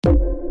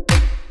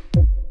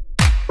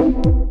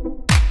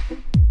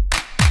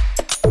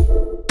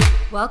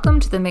Welcome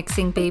to the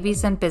Mixing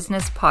Babies and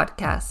Business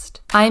podcast.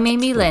 I'm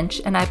Amy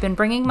Lynch, and I've been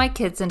bringing my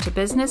kids into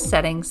business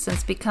settings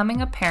since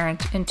becoming a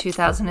parent in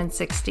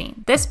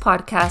 2016. This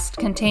podcast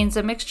contains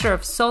a mixture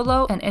of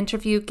solo and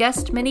interview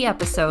guest mini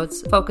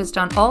episodes focused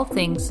on all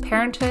things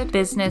parenthood,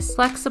 business,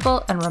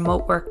 flexible, and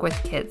remote work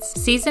with kids.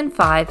 Season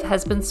 5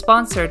 has been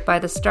sponsored by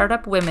the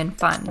Startup Women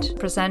Fund,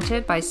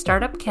 presented by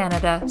Startup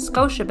Canada,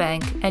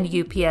 Scotiabank, and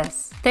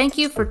UPS. Thank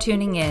you for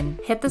tuning in.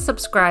 Hit the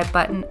subscribe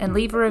button and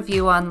leave a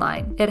review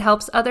online. It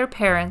helps other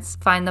parents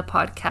find the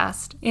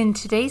podcast. In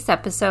today's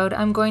episode,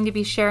 I'm going to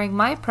be sharing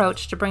my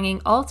approach to bringing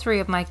all three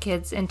of my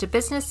kids into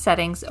business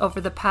settings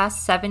over the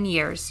past 7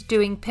 years,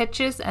 doing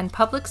pitches and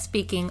public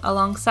speaking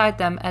alongside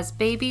them as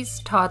babies,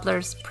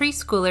 toddlers,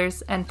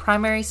 preschoolers, and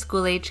primary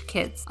school-age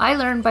kids. I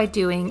learn by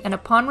doing, and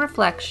upon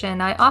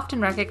reflection, I often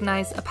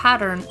recognize a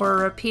pattern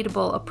or a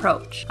repeatable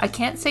approach. I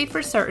can't say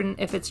for certain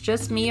if it's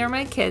just me or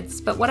my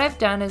kids, but what I've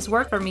done is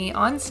work for me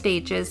on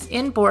stages,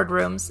 in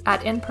boardrooms,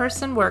 at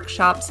in-person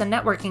workshops and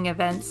networking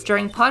events,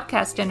 during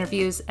podcast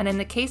interviews, and in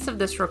the case of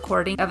this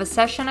recording of a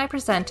session I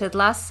presented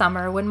last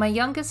summer when my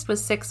youngest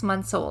was 6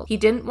 months old. He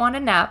didn't want a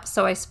nap,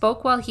 so I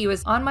spoke while he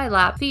was on my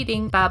lap,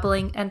 feeding,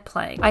 babbling, and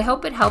playing. I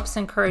hope it helps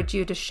encourage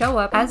you to show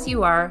up as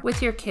you are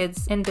with your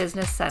kids in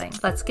business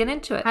settings. Let's get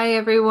into it. Hi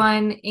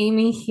everyone,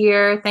 Amy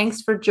here.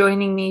 Thanks for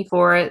joining me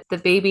for the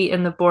Baby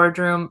in the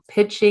Boardroom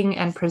Pitching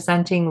and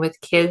Presenting with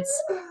Kids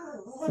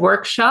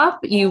workshop.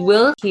 You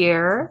will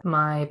hear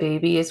my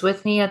baby is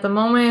with me at the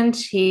moment.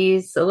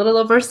 He's a little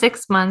over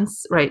 6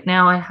 months. Right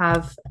now I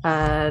have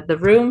the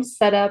room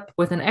set up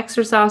with an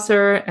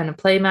exerciser and a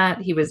play mat.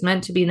 He was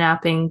meant to be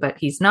napping, but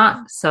he's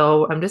not.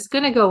 So I'm just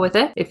going to go with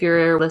it. If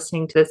you're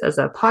listening to this as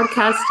a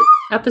podcast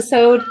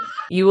episode,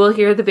 you will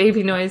hear the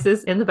baby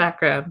noises in the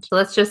background. So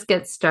let's just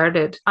get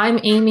started. I'm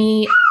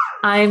Amy.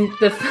 I'm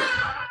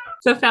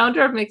the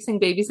founder of Mixing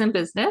Babies and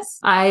Business.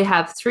 I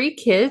have 3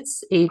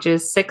 kids,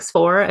 ages 6,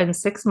 4, and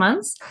 6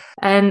 months.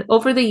 And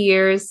over the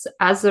years,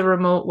 as a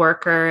remote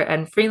worker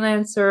and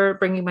freelancer,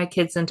 bringing my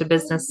kids into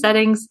business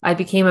settings, I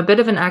became a bit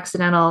of an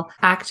accidental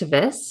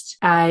activist.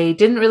 I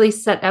didn't really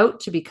set out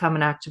to become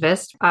an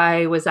activist.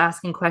 I was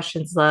asking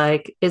questions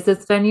like, is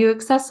this venue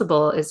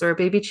accessible? Is there a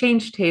baby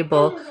change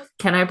table?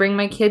 Can I bring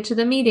my kid to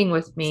the meeting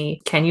with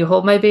me? Can you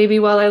hold my baby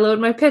while I load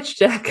my pitch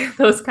deck?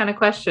 Those kind of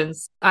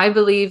questions. I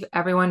believe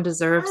everyone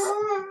deserves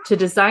to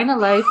design a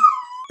life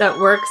that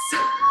works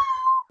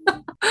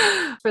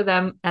for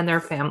them and their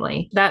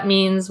family. That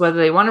means whether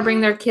they want to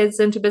bring their kids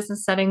into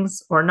business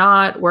settings or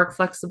not, work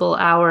flexible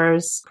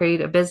hours,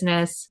 create a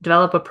business,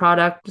 develop a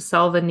product,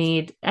 solve a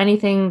need,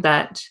 anything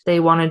that they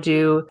want to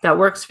do that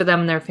works for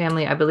them and their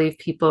family, I believe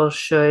people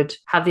should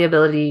have the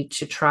ability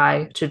to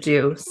try to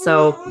do.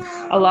 So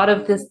a lot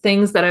of the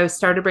things that I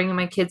started bringing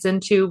my kids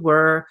into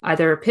were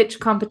either pitch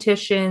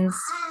competitions,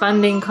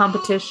 funding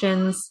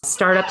competitions,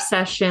 startup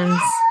sessions,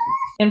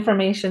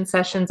 information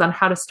sessions on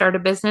how to start a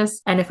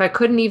business. And if I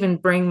couldn't even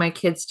bring my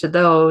kids to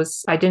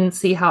those, I didn't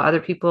see how other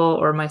people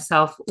or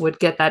myself would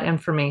get that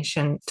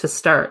information to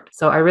start.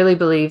 So I really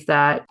believe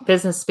that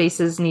business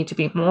spaces need to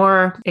be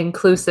more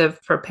inclusive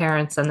for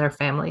parents and their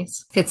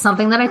families. It's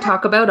something that I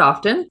talk about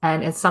often,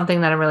 and it's something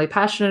that I'm really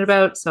passionate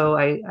about. So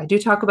I do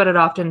talk about it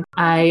often.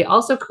 I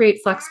also create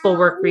flexible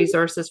work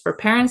resources for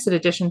parents. In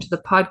addition to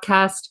the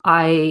podcast,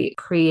 I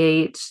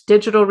create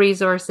digital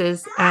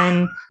resources,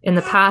 and in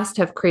the past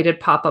have created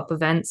pop-up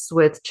events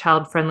with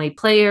child-friendly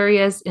play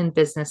areas in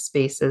business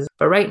spaces.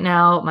 But right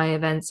now, my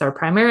events are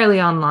primarily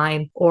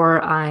online,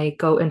 or I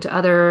go into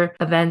other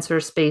events or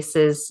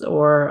spaces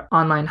or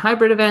online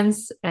hybrid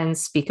events and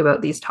speak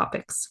about these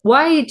topics.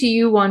 Why do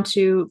you want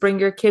to bring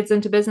your kids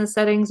into business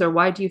settings, or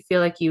why do you feel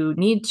like you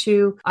need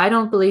to? I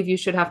don't believe you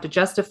should have to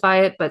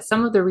justify it, but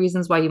some of the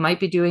reasons why you might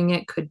be doing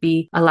it could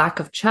be a lack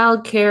of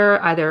childcare,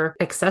 either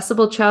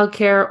accessible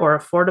childcare or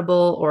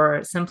affordable,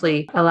 or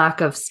simply a lack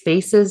of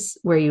spaces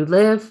where you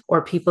live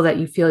or people that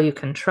you feel you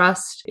can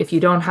trust. If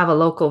you don't have a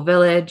local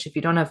village, if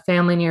you don't have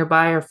family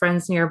nearby or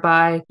friends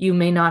nearby, you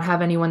may not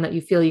have anyone that you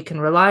feel you can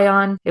rely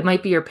on. It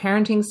might be your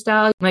parenting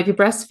style. You might be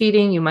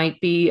breastfeeding. You might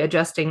be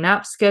adjusting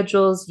nap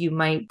schedules. You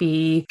might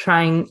be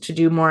trying to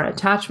do more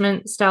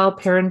attachment style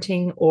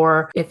parenting.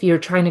 Or if you're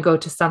trying to go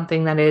to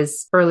something that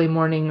is early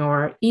morning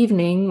or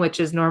evening, which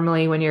is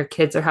normally when your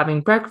kids are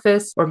having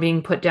breakfast or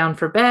being put down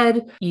for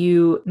bed,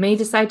 you may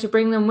decide to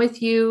bring them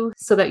with you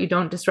so that you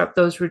don't disrupt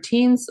those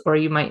routines, or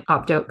you might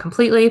opt out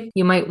completely.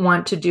 You might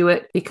want to do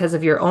it because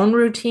of your own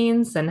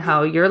routines and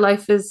how your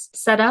life is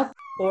set up.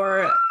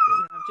 Or I've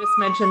just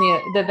mentioned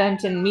the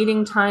event and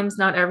meeting times.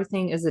 Not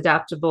everything is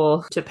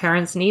adaptable to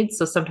parents' needs.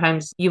 So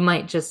sometimes you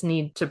might just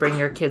need to bring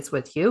your kids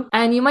with you.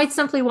 And you might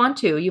simply want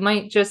to. You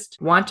might just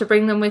want to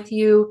bring them with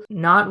you,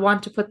 not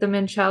want to put them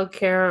in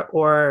childcare,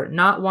 or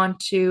not want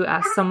to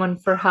ask someone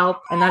for help.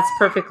 And that's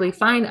perfectly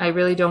fine. I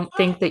really don't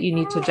think that you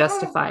need to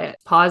justify it.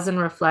 Pause and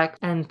reflect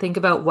and think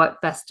about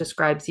what best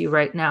describes you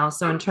right now.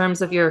 So in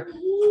terms of your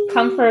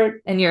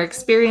comfort and your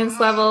experience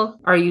level?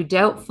 Are you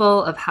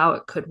doubtful of how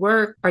it could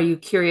work? Are you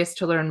curious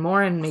to learn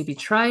more and maybe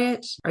try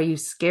it? Are you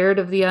scared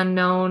of the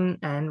unknown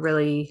and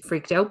really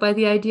freaked out by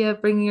the idea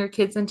of bringing your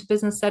kids into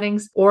business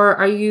settings? Or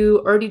are you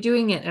already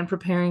doing it and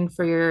preparing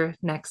for your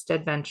next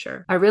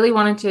adventure? I really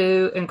wanted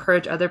to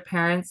encourage other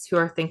parents who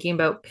are thinking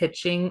about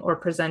pitching or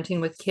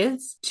presenting with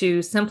kids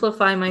to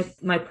simplify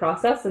my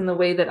process and the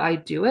way that I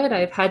do it.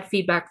 I've had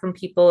feedback from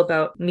people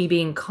about me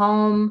being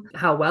calm,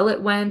 how well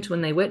it went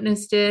when they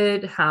witnessed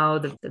it, how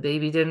the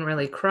baby didn't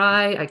really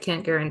cry. I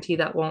can't guarantee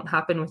that won't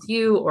happen with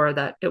you or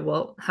that it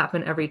will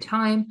happen every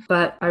time,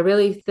 but I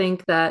really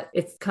think that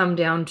it's come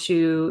down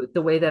to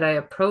the way that I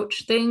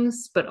approach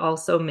things, but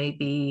also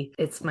maybe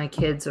it's my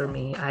kids or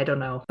me. I don't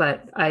know.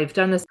 But I've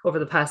done this over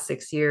the past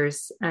 6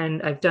 years,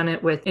 and I've done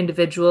it with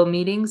individual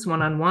meetings,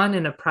 one-on-one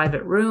in a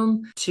private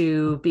room,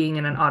 to being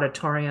in an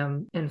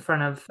auditorium in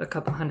front of a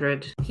couple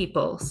hundred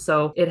people.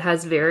 So it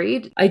has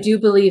varied. I do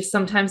believe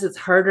sometimes it's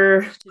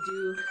harder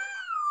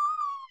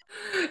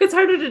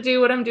to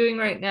do what I'm doing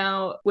right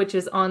now, which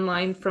is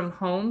online from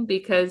home,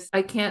 because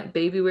I can't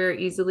baby wear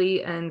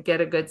easily and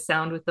get a good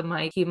sound with the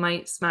mic. He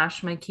might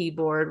smash my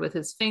keyboard with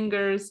his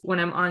fingers when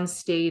I'm on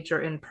stage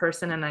or in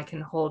person and I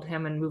can hold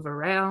him and move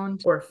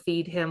around or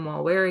feed him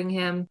while wearing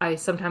him. I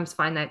sometimes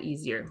find that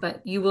easier,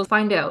 but you will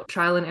find out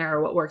trial and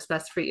error what works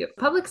best for you.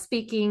 Public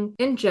speaking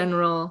in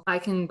general, I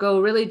can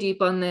go really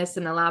deep on this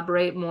and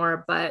elaborate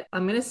more, but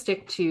I'm going to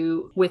stick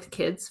to with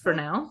kids for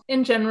now.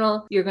 In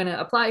general, you're going to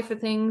apply for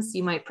things.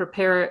 You might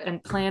prepare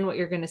and plan what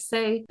you're going to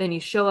say. Then you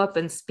show up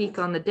and speak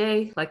on the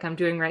day, like I'm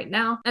doing right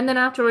now. And then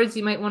afterwards,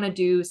 you might want to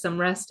do some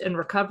rest and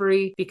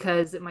recovery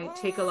because it might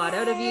take a lot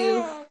out of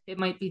you. It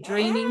might be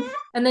draining.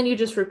 And then you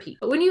just repeat.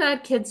 But when you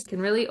add kids, it can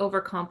really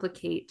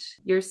overcomplicate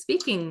your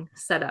speaking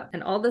setup,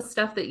 and all the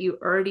stuff that you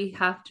already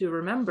have to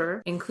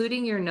remember,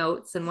 including your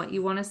notes and what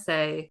you want to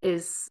say,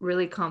 is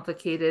really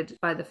complicated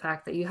by the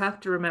fact that you have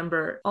to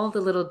remember all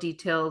the little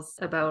details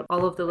about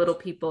all of the little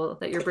people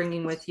that you're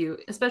bringing with you,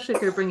 especially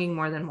if you're bringing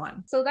more than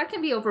one. So that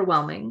can be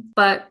overwhelming,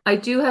 but I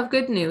do have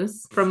good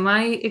news. From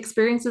my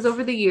experiences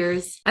over the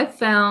years, I've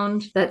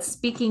found that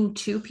speaking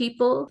to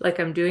people, like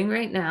I'm doing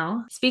right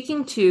now,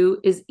 speaking to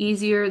is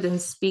easier than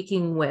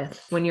speaking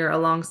with when you're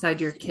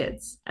alongside your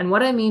kids. And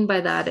what I mean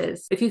by that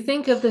is, if you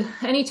think of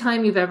any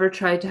time you've ever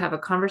tried to have a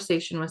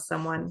conversation with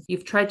someone,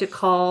 you've tried to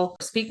call,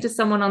 speak to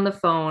someone on the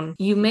phone,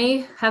 you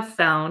may have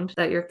found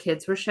that your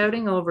kids were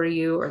shouting over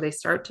you, or they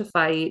start to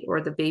fight, or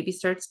the baby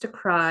starts to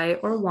cry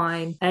or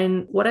whine.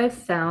 And what I've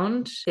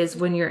found is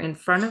when you're in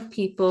front of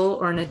people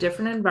or in a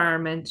different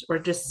environment, or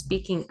just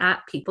speaking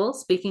at people,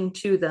 speaking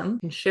to them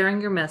and sharing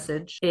your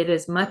message, it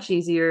is much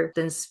easier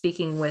than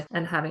speaking with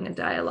and having a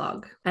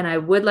dialogue. And I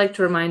would like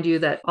to remind you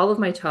that all of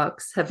my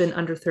talks have been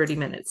under 30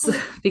 minutes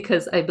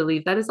because I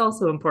believe that is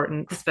also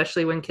important,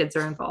 especially when kids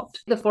are involved.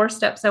 The 4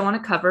 steps I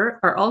want to cover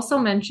are also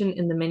mentioned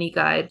in the mini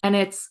guide, and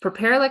it's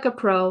prepare like a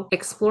pro,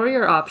 explore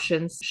your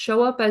options,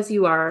 show up as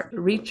you are,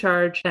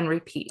 recharge, and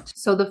repeat.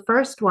 So the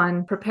first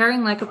one,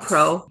 preparing like a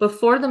pro,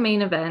 before the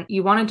main event,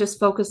 you want to just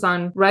focus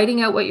on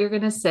writing out what you're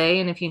going to say,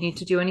 and if you need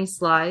to do any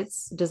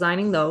slides,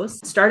 designing those,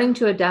 starting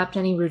to adapt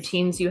any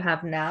routines you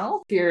have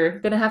now. If you're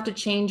going to have to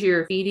change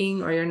your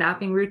feeding or your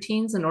napping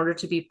routines in order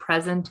to be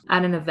present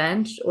at an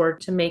event or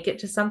to make it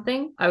to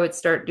something, I would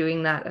start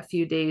doing that a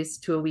few days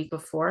to a week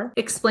before.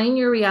 Explain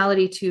your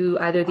reality to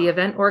either the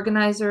event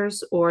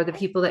organizers or the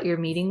people that you're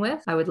meeting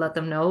with. I would let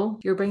them know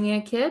you're bringing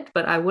a kid,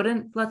 but I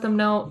wouldn't let them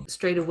know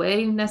straight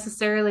away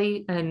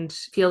necessarily and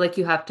feel like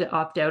you have to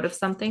opt out of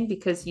something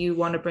because you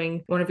want to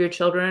bring one of your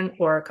children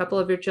or a couple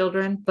of your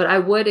children. But I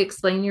would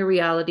explain your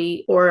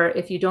reality, or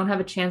if you don't have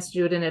a chance to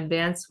do it in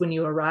advance when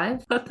you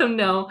arrive, let them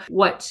know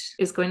what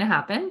is going to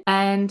happen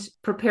and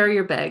prepare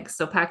your bags.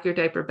 So pack your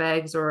diaper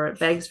bags or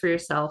bags for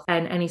yourself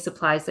and any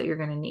supplies that you're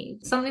going to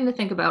need. Something to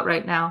think about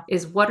right now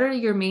is, what are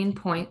your main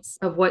points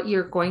of what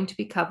you're going to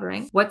be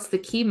covering? What's the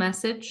key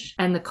message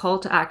and the call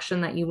to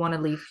action that you want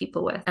to leave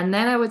people with? And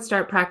then I would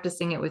start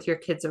practicing it with your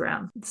kids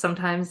around.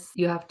 Sometimes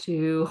you have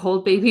to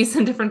hold babies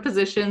in different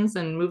positions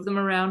and move them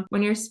around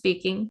when you're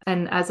speaking.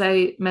 And as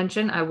I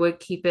mentioned, I would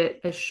keep it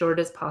as short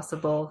as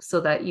possible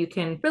so that you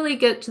can really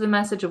get to the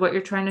message of what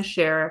you're trying to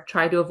share.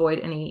 Try to avoid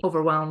any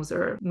overwhelms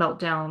or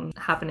meltdown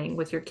happening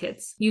with your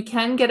kids. You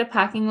can get a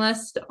packing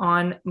list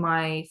on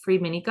my free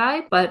mini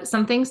guide, but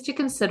some things to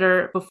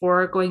consider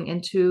before going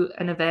into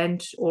an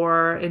event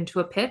or into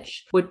a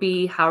pitch would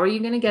be, how are you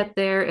going to get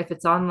there? If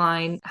it's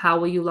online, how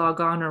will you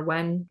log on, or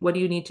when? What do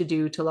you need to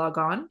do to log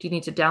on? Do you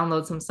need to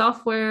download some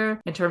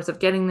software in terms of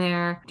getting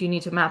there? Do you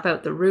need to map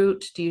out the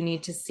route? Do you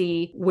need to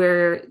see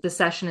where the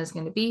session is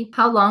going to be?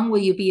 How long will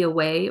you be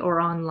away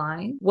or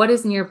online? What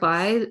is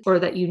nearby or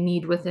that you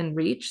need within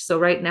reach? So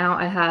right now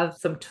I have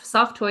some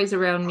soft toys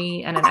around me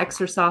me and an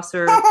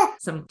exerciser,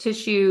 some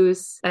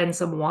tissues, and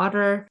some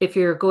water. If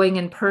you're going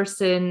in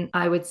person,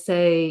 I would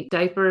say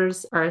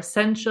diapers are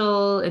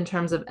essential in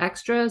terms of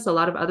extras. A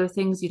lot of other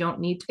things you don't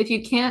need. If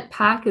you can't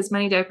pack as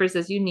many diapers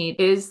as you need,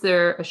 is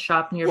there a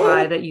shop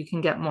nearby that you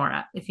can get more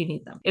at if you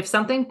need them? If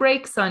something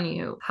breaks on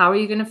you, how are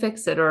you going to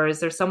fix it? Or is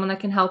there someone that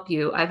can help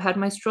you? I've had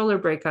my stroller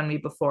break on me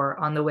before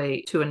on the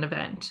way to an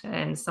event,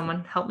 and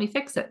someone helped me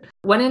fix it.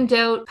 When in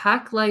doubt,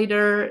 pack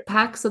lighter,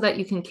 pack so that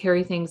you can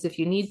carry things if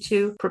you need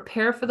to.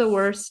 Prepare for the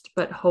worst,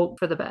 but hope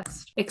for the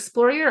best.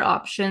 Explore your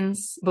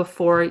options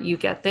before you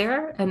get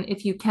there. And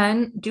if you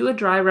can, do a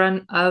dry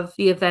run of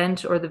the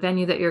event or the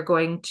venue that you're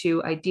going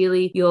to.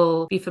 Ideally,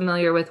 you'll be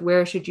familiar with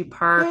where should you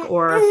park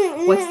or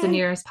what's the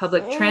nearest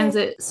public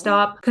transit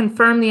stop.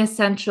 Confirm the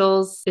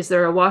essentials. Is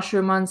there a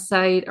washroom on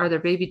site? Are there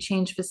baby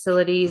change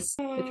facilities?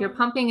 If you're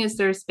pumping, is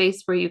there a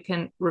space where you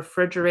can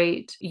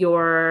refrigerate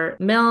your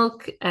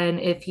milk? And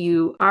if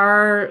you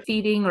are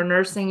feeding or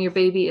nursing your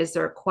baby, is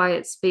there a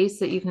quiet space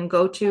that you can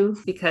go to?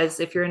 Because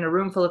if you're in a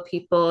room full of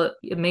people,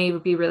 it may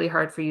be really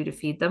hard for you to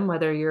feed them,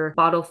 whether you're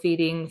bottle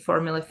feeding,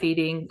 formula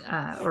feeding,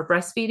 or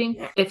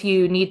breastfeeding. If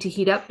you need to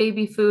heat up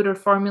baby food or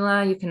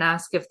formula, you can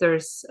ask if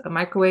there's a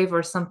microwave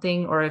or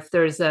something, or if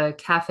there's a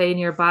cafe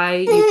nearby,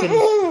 you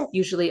can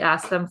usually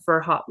ask them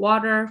for hot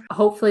water.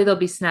 Hopefully there'll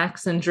be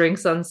snacks and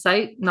drinks on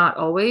site, not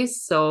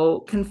always.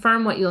 So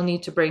confirm what you'll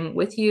need to bring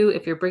with you.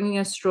 If you're bringing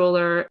a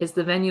stroller, is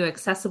the venue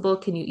accessible?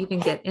 Can you even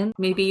get in?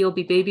 Maybe you'll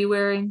be baby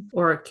wearing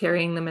or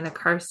carrying them in a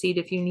car seat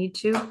if you need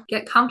to.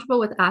 Get comfortable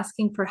with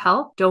asking for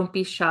help. Don't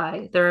be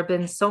shy. There have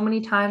been so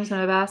many times when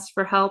I've asked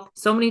for help,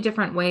 so many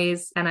different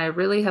ways, and I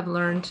really have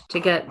learned to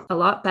get a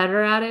lot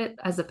better at it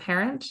as a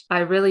parent. I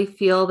really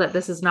feel that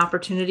this is an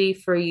opportunity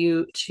for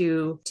you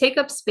to take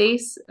up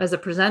space as a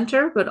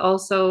presenter, but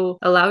also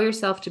allow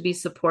yourself to be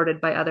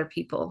supported by other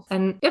people.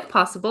 And if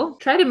possible,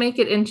 try to make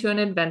it into an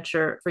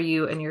adventure for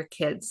you and your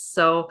kids.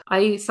 So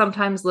I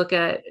sometimes look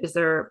at, is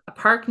there a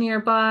park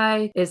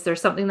nearby? Is there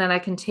something that I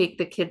can take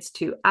the kids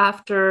to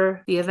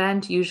after the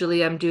event?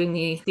 Usually I'm doing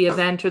the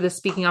event or the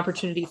speaking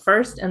opportunity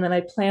first, and then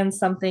I plan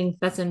something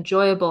that's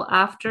enjoyable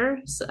after,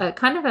 so,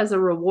 kind of as a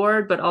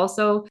reward, but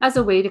also as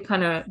a way to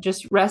kind of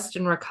just rest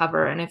and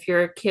recover. And if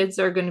your kids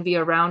are going to be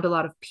around a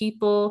lot of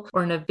people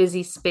or in a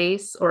busy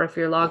space, or if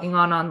you're logging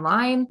on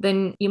online,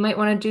 then you might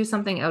want to do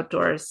something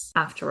outdoors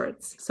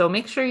afterwards. So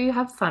make sure you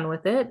have fun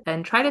with it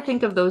and try to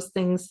think of those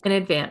things in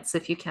advance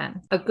if you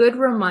can. A good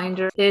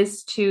reminder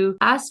is to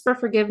ask for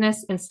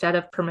forgiveness instead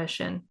of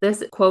permission.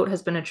 This quote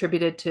has been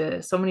attributed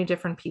to so many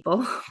different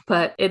people,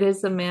 but it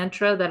is a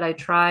mantra that I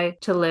try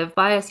to live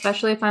by,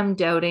 especially if I'm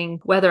doubting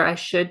whether I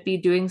should be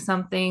doing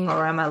something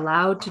or I'm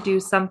allowed to do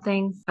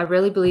something. I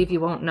really believe you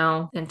won't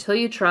know until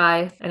you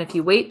try. And if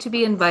you wait to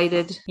be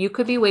invited, you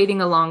could be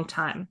waiting a long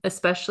time,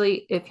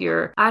 especially if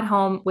you're at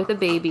home with a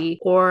baby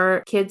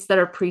or kids that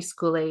are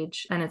preschool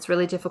age and it's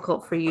really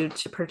difficult for you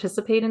to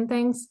participate in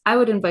things. I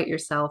would invite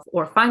yourself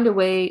or find a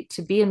way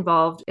to be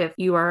involved if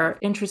you are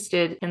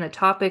interested in the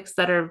topics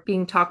that are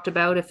being talked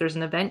about, if there's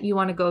an event you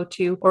want to go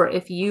to, or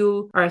if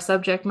you are a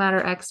subject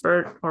matter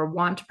expert or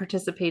want to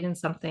participate in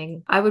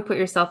something. I would put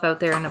yourself out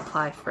there and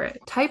apply for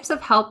it. Types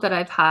of help that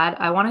I've had,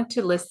 I wanted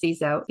to list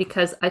these out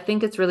because I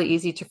think it's really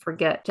easy to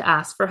forget to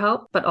ask for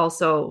help, but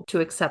also to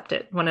accept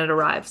it when it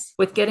arrives.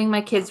 With getting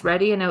my kids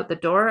ready and out the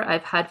door,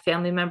 I've had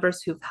family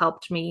members who've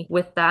helped me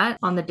with that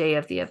on the day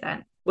of the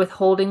event. With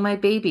holding my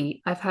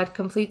baby, I've had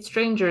complete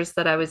strangers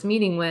that I was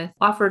meeting with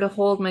offer to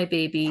hold my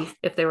baby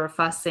if they were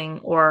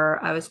fussing, or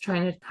I was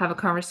trying to have a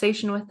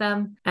conversation with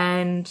them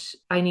and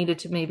I needed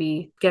to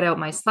maybe get out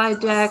my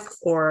slide deck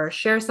or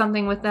share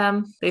something with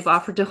them. They've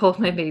offered to hold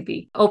my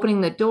baby.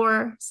 Opening the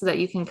door so that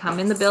you can come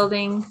in the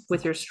building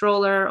with your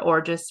stroller or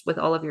just with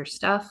all of your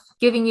stuff.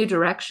 Giving you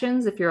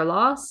directions if you're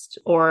lost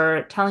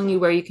or telling you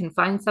where you can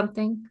find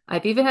something.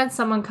 I've even had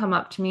someone come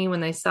up to me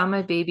when they saw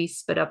my baby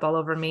spit up all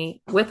over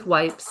me with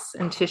wipes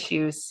and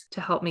tissues to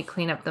help me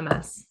clean up the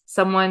mess.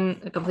 Someone,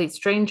 a complete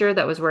stranger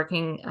that was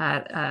working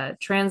at a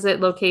transit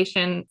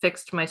location,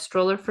 fixed my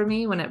stroller for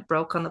me when it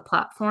broke on the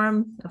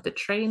platform of the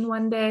train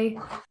one day.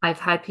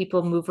 I've had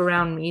people move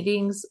around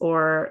meetings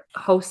or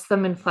host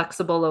them in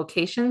flexible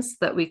locations so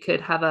that we could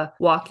have a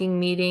walking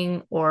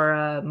meeting or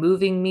a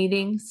moving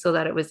meeting so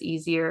that it was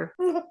easier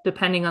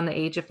depending on the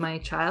age of my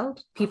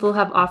child. People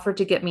have offered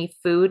to get me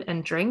food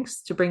and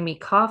drinks, to bring me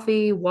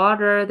coffee,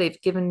 water. They've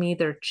given me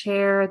their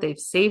chair. They've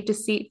saved a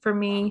seat for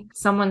me.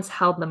 Someone's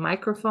held the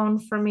microphone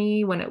for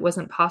me when it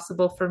wasn't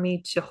possible for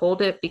me to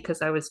hold it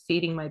because I was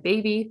feeding my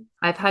baby.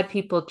 I've had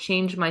people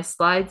change my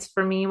slides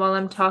for me while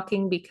I'm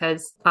talking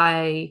because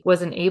I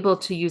wasn't able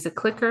to use a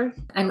clicker,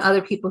 and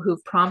other people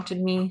who've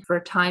prompted me for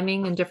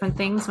timing and different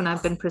things when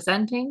I've been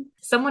presenting.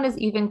 Someone has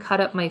even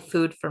cut up my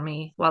food for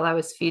me while I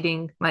was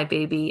feeding my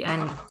baby.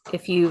 And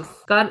if you've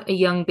got a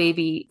young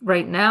baby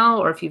right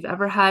now, or if you've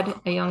ever had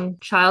a young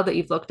child that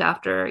you've looked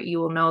after, you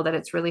will know that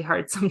it's really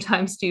hard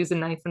sometimes to use a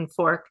knife and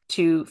fork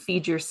to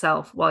feed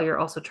yourself while you're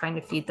also trying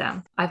to feed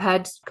them. I've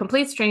had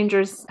complete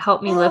strangers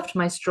help me lift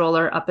my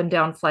stroller up and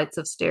down flights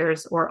of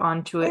stairs or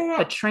onto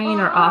a train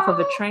or off of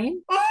a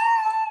train.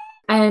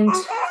 And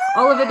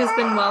all of it has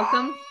been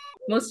welcome.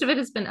 Most of it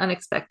has been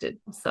unexpected.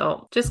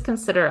 So just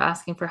consider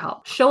asking for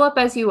help. Show up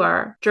as you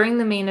are. During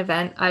the main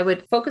event, I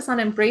would focus on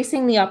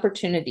embracing the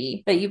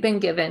opportunity that you've been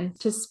given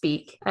to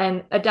speak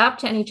and adapt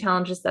to any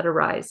challenges that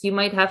arise. You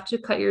might have to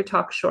cut your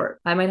talk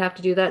short. I might have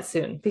to do that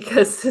soon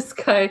because this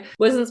guy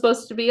wasn't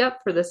supposed to be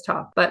up for this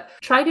talk. But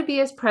try to be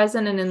as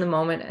present and in the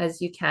moment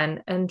as you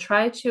can and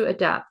try to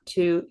adapt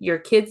to your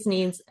kids'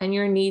 needs and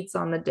your needs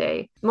on the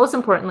day. Most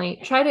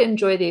importantly, try to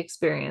enjoy the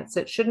experience.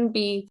 It shouldn't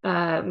be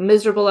a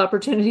miserable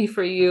opportunity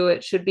for you.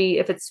 It should be,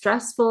 if it's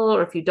stressful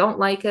or if you don't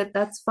like it,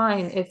 that's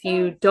fine. If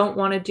you don't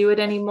want to do it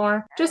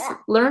anymore, just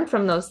learn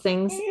from those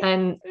things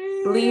and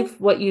leave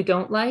what you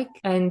don't like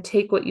and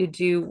take what you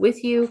do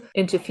with you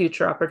into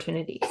future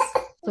opportunities.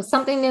 So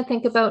something to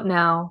think about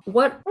now.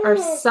 What are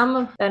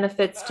some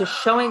benefits to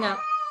showing up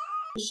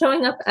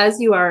as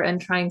you are and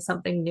trying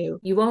something new?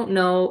 You won't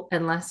know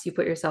unless you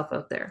put yourself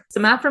out there.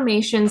 Some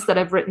affirmations that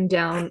I've written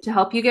down to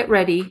help you get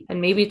ready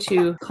and maybe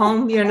to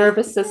calm your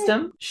nervous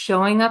system.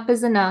 Showing up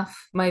is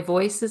enough. My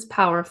voice is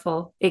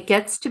powerful. It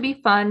gets to be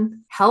fun.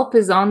 Help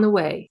is on the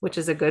way, which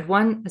is a good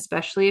one,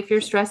 especially if you're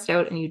stressed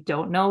out and you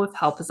don't know if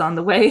help is on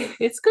the way.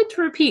 It's good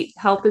to repeat,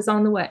 help is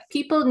on the way.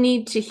 People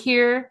need to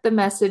hear the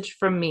message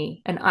from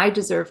me and I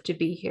deserve to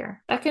be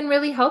here. That can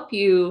really help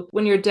you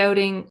when you're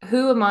doubting,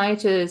 who am I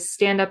to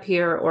stand up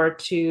here or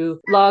to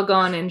log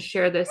on and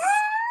share this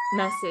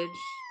message?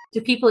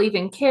 Do people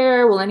even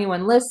care? Will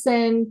anyone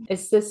listen?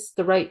 Is this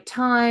the right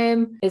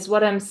time? Is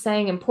what I'm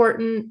saying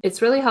important?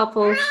 It's really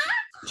helpful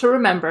to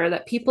remember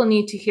that people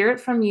need to hear it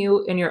from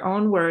you in your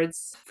own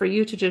words. For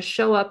you to just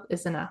show up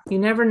is enough. You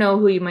never know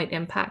who you might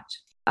impact.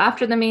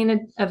 After the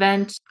main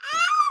event,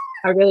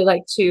 I really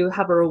like to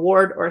have a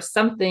reward or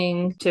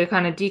something to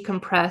kind of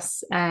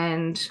decompress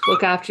and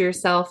look after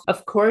yourself.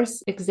 Of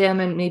course,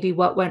 examine maybe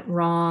what went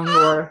wrong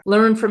or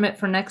learn from it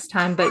for next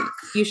time, but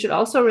you should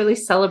also really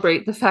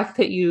celebrate the fact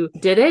that you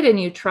did it and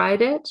you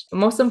tried it.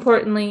 Most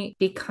importantly,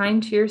 be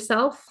kind to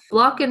yourself.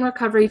 Block in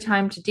recovery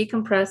time to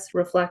decompress,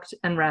 reflect,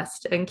 and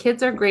rest. And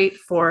kids are great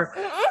for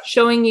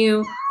showing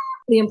you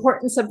the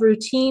importance of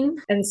routine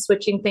and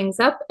switching things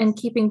up and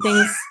keeping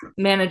things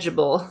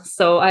manageable.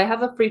 So I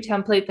have a free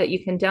template that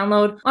you can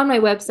download on my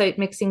website,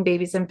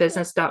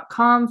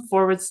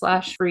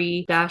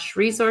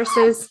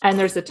 mixingbabiesandbusiness.com/free-resources. And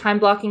there's a time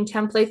blocking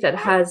template that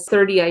has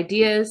 30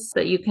 ideas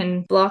that you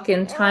can block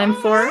in time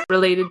for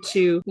related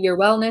to your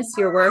wellness,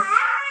 your work,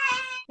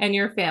 and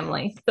your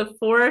family. The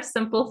 4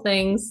 simple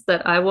things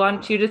that I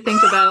want you to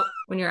think about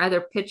when you're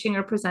either pitching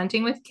or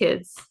presenting with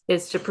kids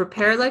is to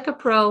prepare like a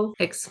pro,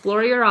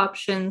 explore your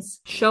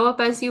options, show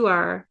up as you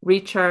are,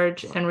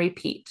 recharge, and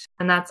repeat.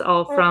 And that's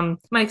all from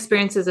my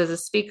experiences as a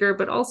speaker,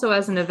 but also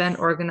as an event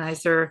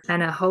organizer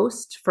and a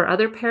host for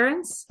other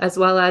parents, as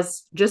well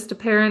as just a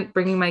parent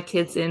bringing my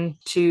kids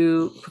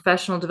into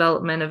professional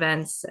development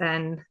events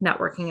and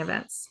networking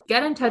events.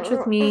 Get in touch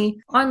with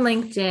me on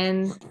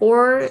LinkedIn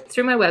or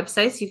through my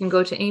websites. You can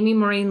go to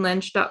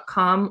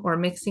amymoreenlynch.com or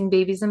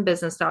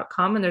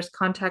mixingbabiesandbusiness.com, and there's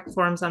contact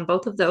forms on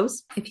both of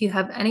those. If you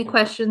have any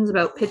questions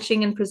about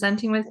pitching and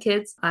presenting with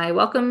kids, I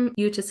welcome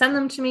you to send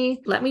them to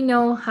me. Let me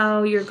know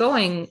how you're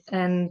going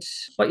and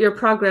what your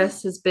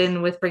progress has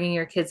been with bringing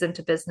your kids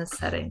into business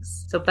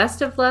settings. So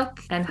best of luck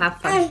and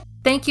have fun.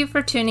 Thank you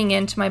for tuning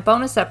in to my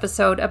bonus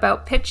episode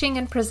about pitching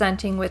and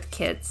presenting with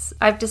kids.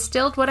 I've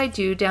distilled what I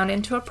do down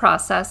into a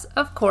process,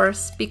 of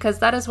course, because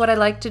that is what I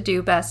like to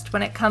do best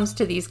when it comes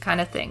to these kind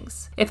of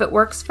things. If it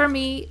works for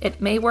me, it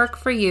may work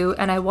for you,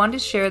 and I want to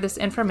share this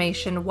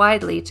information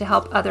widely to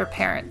help other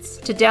parents.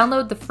 To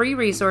download the free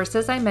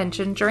resources I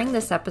mentioned during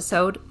this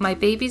episode, my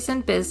Babies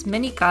in Biz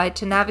mini guide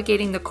to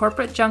navigating the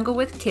corporate jungle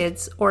with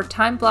kids, or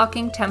time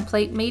blocking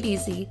template made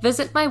easy,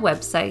 visit my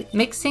website,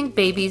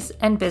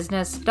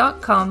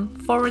 mixingbabiesandbusiness.com/free-resources.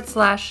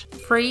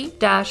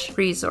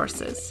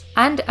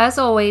 And as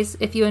always,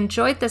 if you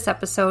enjoyed this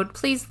episode,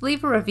 please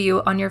leave a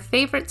review on your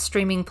favorite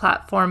streaming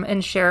platform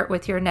and share it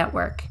with your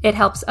network. It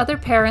helps other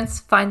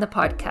parents find the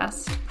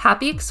podcast.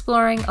 Happy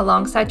exploring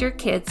alongside your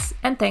kids,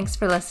 and thanks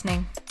for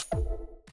listening.